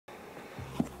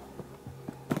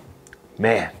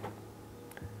Man,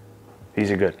 these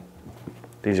are good.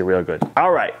 These are real good. All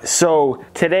right, so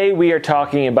today we are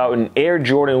talking about an Air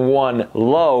Jordan 1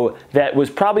 low that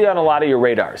was probably on a lot of your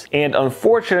radars. And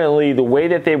unfortunately, the way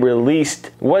that they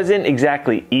released wasn't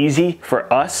exactly easy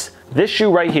for us. This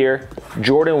shoe right here,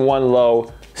 Jordan 1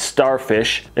 low,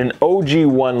 Starfish, an OG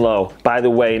 1 low, by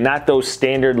the way, not those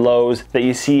standard lows that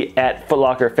you see at Foot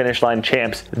Locker Finish Line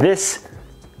Champs. This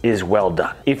is well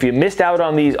done. If you missed out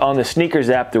on these on the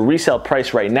sneakers app, the resale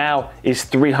price right now is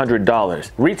 $300.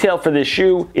 Retail for this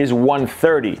shoe is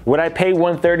 $130. Would I pay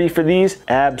 $130 for these?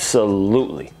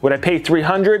 Absolutely. Would I pay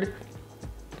 $300?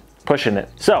 Pushing it.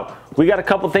 So we got a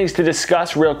couple things to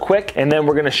discuss real quick, and then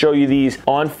we're going to show you these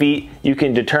on feet. You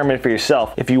can determine for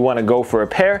yourself if you want to go for a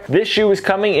pair. This shoe is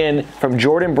coming in from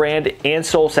Jordan Brand and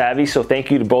Soul Savvy, so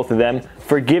thank you to both of them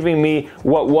for giving me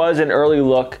what was an early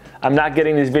look. I'm not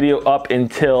getting this video up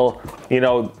until,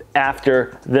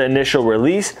 after the initial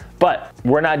release, but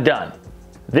we're not done.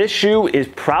 This shoe is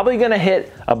probably gonna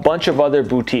hit a bunch of other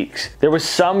boutiques. There was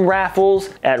some raffles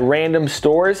at random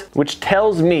stores, which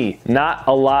tells me not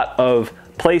a lot of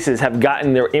places have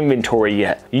gotten their inventory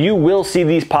yet. You will see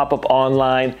these pop up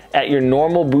online at your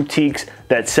normal boutiques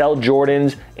that sell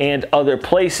Jordans and other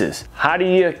places. How do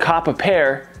you cop a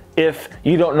pair if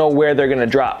you don't know where they're gonna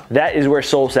drop? That is where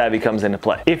Soul Savvy comes into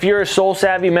play. If you're a Soul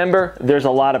Savvy member, there's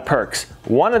a lot of perks.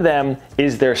 One of them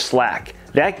is their Slack.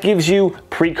 That gives you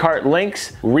pre-cart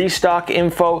links, restock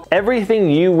info, everything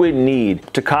you would need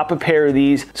to cop a pair of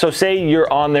these. So say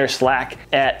you're on their Slack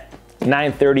at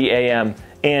 9:30 a.m.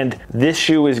 and this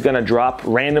shoe is gonna drop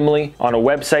randomly on a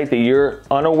website that you're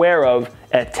unaware of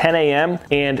at 10 a.m.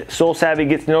 and Soul Savvy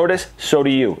gets notice, so do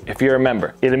you if you're a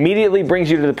member. It immediately brings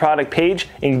you to the product page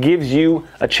and gives you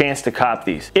a chance to cop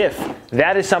these. If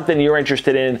that is something you're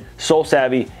interested in, Soul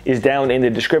Savvy is down in the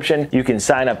description. You can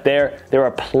sign up there. There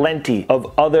are plenty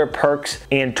of other perks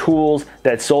and tools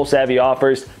that Soul Savvy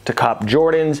offers to cop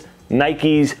Jordans,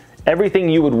 Nikes, everything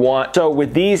you would want. So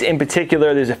with these in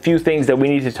particular, there's a few things that we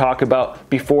need to talk about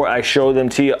before I show them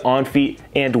to you on feet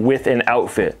and with an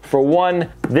outfit. For one,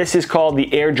 this is called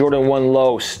the Air Jordan 1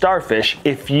 Low Starfish.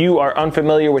 If you are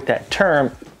unfamiliar with that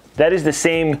term, that is the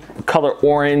same color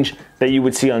orange that you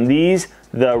would see on these,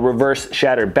 the reverse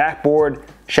shattered backboard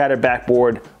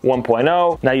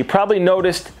 1.0. Now you probably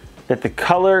noticed that the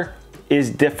color is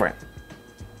different.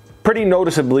 Pretty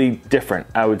noticeably different,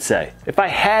 I would say. If I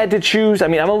had to choose,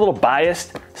 I'm a little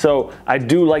biased, so I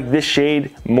do like this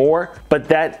shade more, but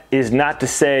that is not to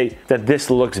say that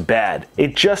this looks bad.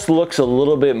 It just looks a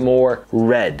little bit more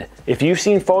red. If you've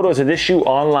seen photos of this shoe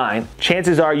online,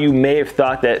 chances are you may have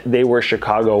thought that they were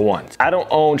Chicago 1s. I don't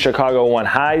own Chicago 1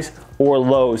 highs or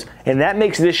lows, and that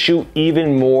makes this shoe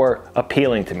even more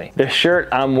appealing to me. The shirt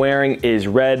I'm wearing is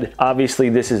red. Obviously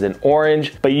this is an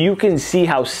orange, but you can see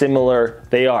how similar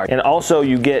they are. And also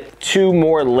you get 2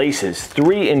 more laces,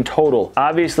 3 in total.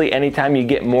 Obviously anytime you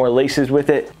get more laces with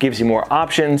it, gives you more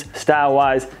options. Style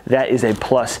wise, that is a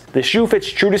plus. The shoe fits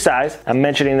true to size. I'm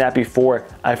mentioning that before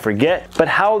I forget, but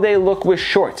how they look with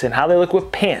shorts and how they look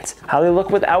with pants, how they look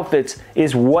with outfits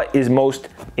is what is most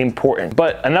important.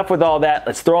 But enough with all that,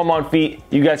 let's throw them on feet.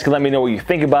 You guys can let me know what you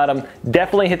think about them.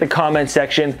 Definitely hit the comment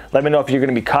section. Let me know if you're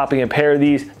gonna be copying a pair of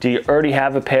these. Do you already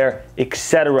have a pair,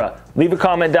 etc. Leave a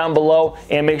comment down below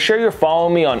and make sure you're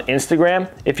following me on Instagram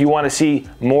if you want to see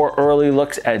more early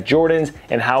looks at Jordans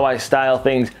and how I style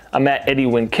things. I'm at Eddie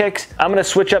Win Kicks. I'm going to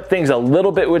switch up things a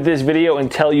little bit with this video and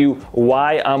tell you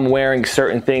why I'm wearing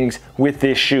certain things with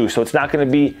this shoe. So it's not going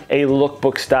to be a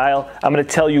lookbook style. I'm going to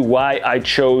tell you why I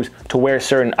chose to wear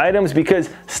certain items, because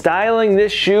styling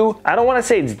this shoe, I don't want to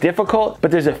say it's difficult,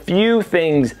 but there's a few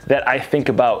things that I think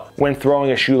about when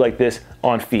throwing a shoe like this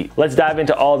on feet. Let's dive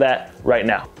into all that right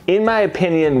now. In my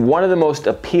opinion, one of the most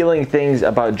appealing things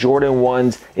about Jordan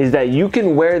 1s is that you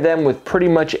can wear them with pretty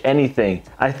much anything.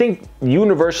 I think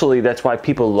universally that's why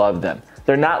people love them.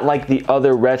 They're not like the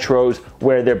other retros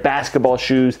where they're basketball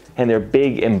shoes and they're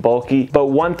big and bulky. But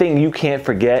one thing you can't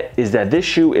forget is that this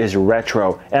shoe is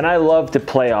retro, and I love to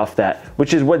play off that,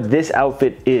 which is what this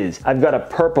outfit is. I've got a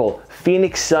purple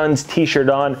Phoenix Suns t-shirt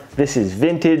on. This is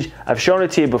vintage. I've shown it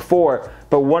to you before,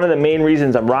 but one of the main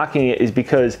reasons I'm rocking it is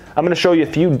because I'm gonna show you a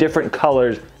few different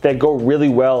colors that go really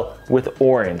well with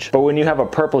orange. But when you have a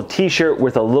purple t-shirt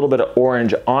with a little bit of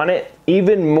orange on it,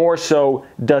 even more so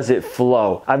does it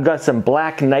flow. I've got some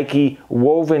black Nike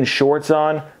woven shorts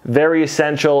on, very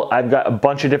essential. I've got a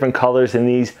bunch of different colors in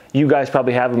these. You guys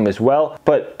probably have them as well,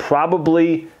 but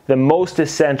probably the most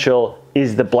essential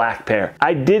is the black pair.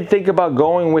 I did think about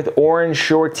going with orange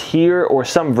shorts here or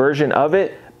some version of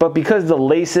it, but because the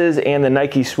laces and the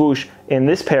Nike swoosh in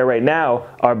this pair right now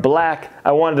are black,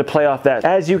 I wanted to play off that.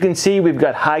 As you can see, we've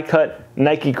got high cut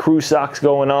Nike Crew socks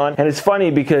going on, and it's funny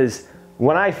because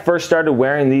when I first started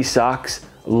wearing these socks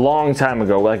long time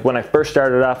ago, like when I first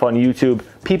started off on YouTube,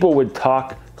 people would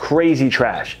talk crazy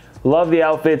trash. Love the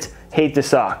outfits, hate the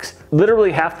socks.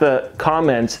 Literally half the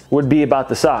comments would be about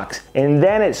the socks. And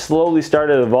then it slowly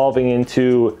started evolving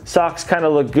into socks kind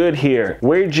of look good here.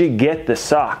 Where'd you get the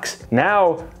socks?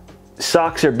 Now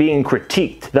socks are being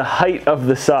critiqued. The height of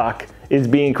the sock is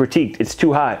being critiqued. It's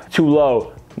too high, too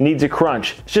low, needs a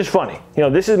crunch. It's just funny. You know,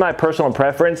 this is my personal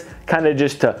preference, kind of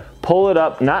just to pull it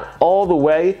up, not all the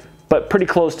way, but pretty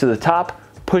close to the top,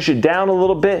 push it down a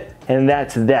little bit, and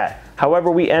that's that. However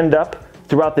we end up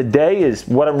throughout the day is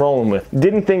what I'm rolling with.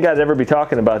 Didn't think I'd ever be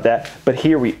talking about that, but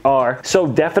here we are. So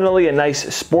definitely a nice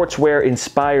sportswear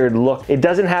inspired look. It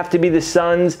doesn't have to be the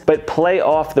Suns, but play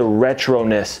off the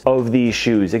retroness of these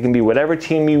shoes. It can be whatever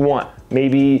team you want.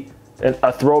 Maybe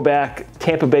a throwback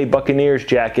Tampa Bay Buccaneers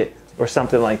jacket or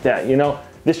something like that. You know,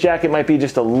 this jacket might be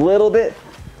just a little bit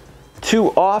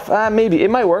too off, maybe it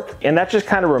might work. And that just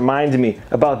kind of reminds me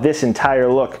about this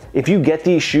entire look. If you get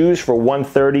these shoes for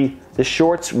 $130, the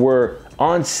shorts were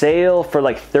on sale for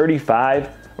like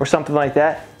 $35 or something like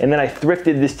that. And then I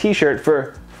thrifted this t-shirt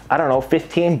for, I don't know,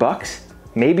 15 bucks,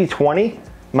 maybe 20.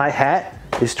 My hat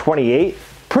is 28.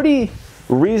 Pretty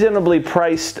reasonably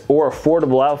priced or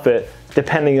affordable outfit,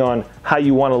 depending on how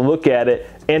you want to look at it.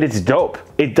 And it's dope.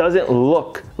 It doesn't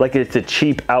look like it's a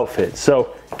cheap outfit.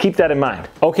 So keep that in mind.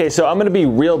 Okay, so I'm gonna be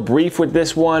real brief with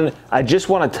this one. I just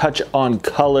wanna touch on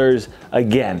colors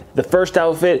again. The first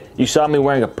outfit, you saw me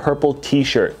wearing a purple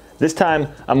t-shirt. This time,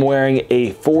 I'm wearing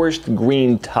a forest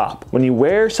green top. When you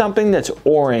wear something that's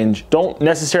orange, don't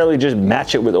necessarily just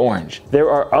match it with orange.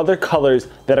 There are other colors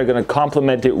that are gonna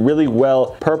complement it really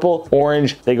well. Purple,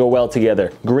 orange, they go well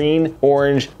together. Green,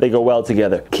 orange, they go well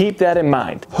together. Keep that in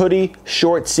mind. Hoodie,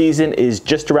 short season is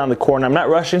just around the corner. I'm not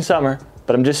rushing summer,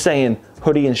 but I'm just saying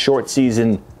hoodie and short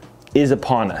season is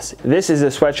upon us. This is a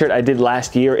sweatshirt I did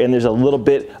last year, and there's a little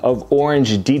bit of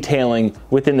orange detailing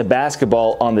within the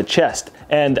basketball on the chest.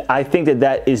 And I think that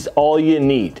that is all you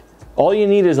need. All you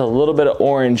need is a little bit of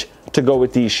orange to go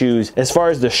with these shoes. As far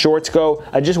as the shorts go,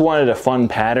 I just wanted a fun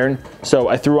pattern. So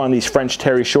I threw on these French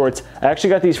Terry shorts. I actually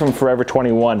got these from Forever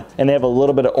 21, and they have a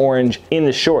little bit of orange in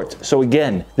the shorts. So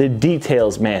again, the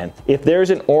details, man. If there's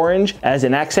an orange as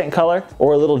an accent color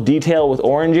or a little detail with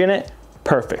orange in it,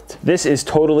 perfect. This is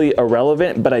totally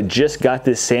irrelevant, but I just got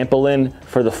this sample in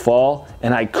for the fall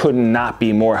and I could not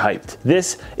be more hyped.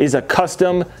 This is a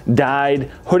custom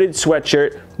dyed hooded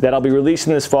sweatshirt that I'll be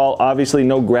releasing this fall. Obviously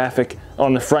no graphic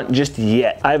on the front just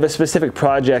yet. I have a specific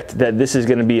project that this is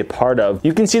gonna be a part of.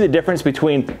 You can see the difference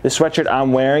between the sweatshirt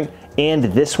I'm wearing and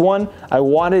this one. I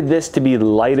wanted this to be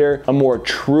lighter, a more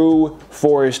true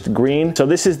forest green. So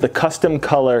this is the custom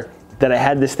color that I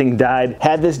had this thing dyed.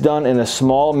 Had this done in a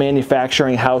small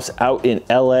manufacturing house out in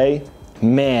LA.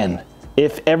 Man,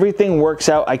 if everything works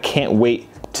out, I can't wait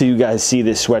till you guys see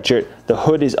this sweatshirt. The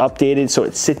hood is updated so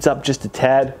it sits up just a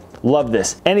tad. Love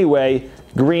this. Anyway,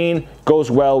 green goes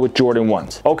well with Jordan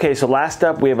 1s. Okay, so last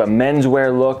up we have a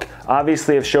menswear look.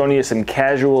 Obviously I've shown you some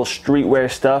casual streetwear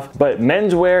stuff, but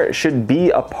menswear should be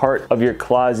a part of your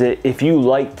closet if you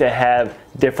like to have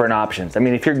different options. I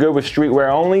mean, if you're good with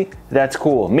streetwear only, that's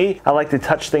cool. Me, I like to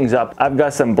touch things up. I've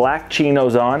got some black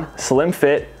chinos on, slim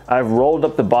fit. I've rolled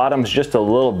up the bottoms just a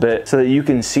little bit so that you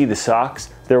can see the socks.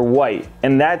 They're white,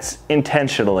 and that's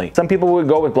intentionally. Some people would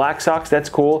go with black socks, that's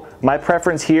cool. My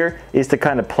preference here is to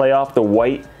kind of play off the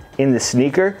white in the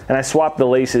sneaker, and I swapped the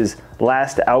laces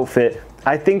last outfit.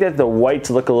 I think that the whites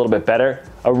look a little bit better.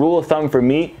 A rule of thumb for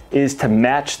me is to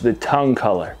match the tongue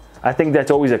color. I think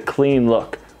that's always a clean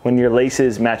look when your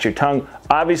laces match your tongue.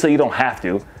 Obviously you don't have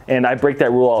to, and I break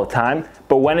that rule all the time,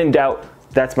 but when in doubt,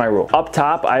 that's my rule. Up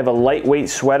top, I have a lightweight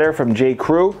sweater from J.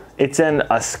 Crew. It's in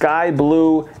a sky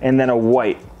blue and then a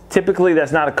white. Typically,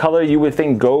 that's not a color you would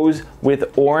think goes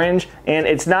with orange, and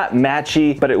it's not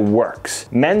matchy, but it works.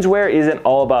 Menswear isn't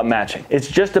all about matching. It's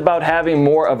just about having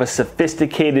more of a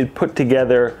sophisticated, put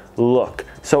together look.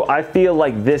 So I feel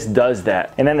like this does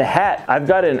that. And then the hat, I've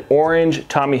got an orange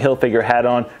Tommy Hilfiger hat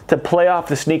on to play off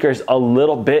the sneakers a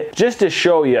little bit, just to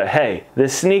show you, hey, the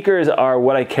sneakers are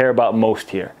what I care about most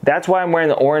here. That's why I'm wearing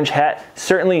the orange hat.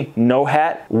 Certainly no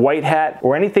hat, white hat,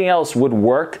 or anything else would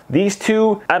work. These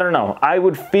two, I don't know. I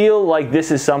would feel like this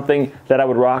is something that I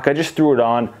would rock. I just threw it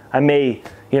on. I may,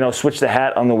 you know, switch the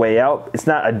hat on the way out. It's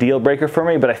not a deal breaker for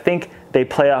me, but I think they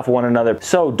play off one another.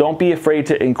 So don't be afraid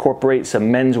to incorporate some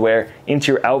menswear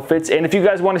into your outfits. And if you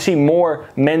guys want to see more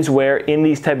menswear in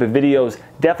these type of videos,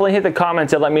 definitely hit the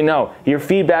comments and let me know. Your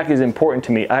feedback is important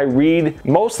to me. I read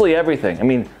mostly everything. I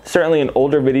mean, certainly in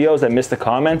older videos I miss the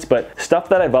comments, but stuff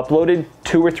that I've uploaded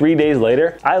 2 or 3 days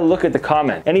later, I look at the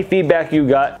comment. Any feedback you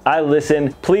got, I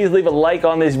listen. Please leave a like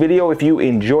on this video if you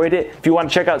enjoyed it. If you want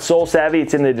to check out Soul Savvy,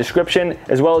 it's in the description,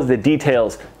 as well as the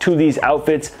details to these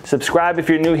outfits. Subscribe if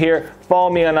you're new here.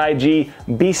 Follow me on IG.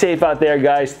 Be safe out there,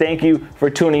 guys. Thank you for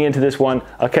tuning into this one.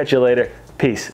 I'll catch you later. Peace.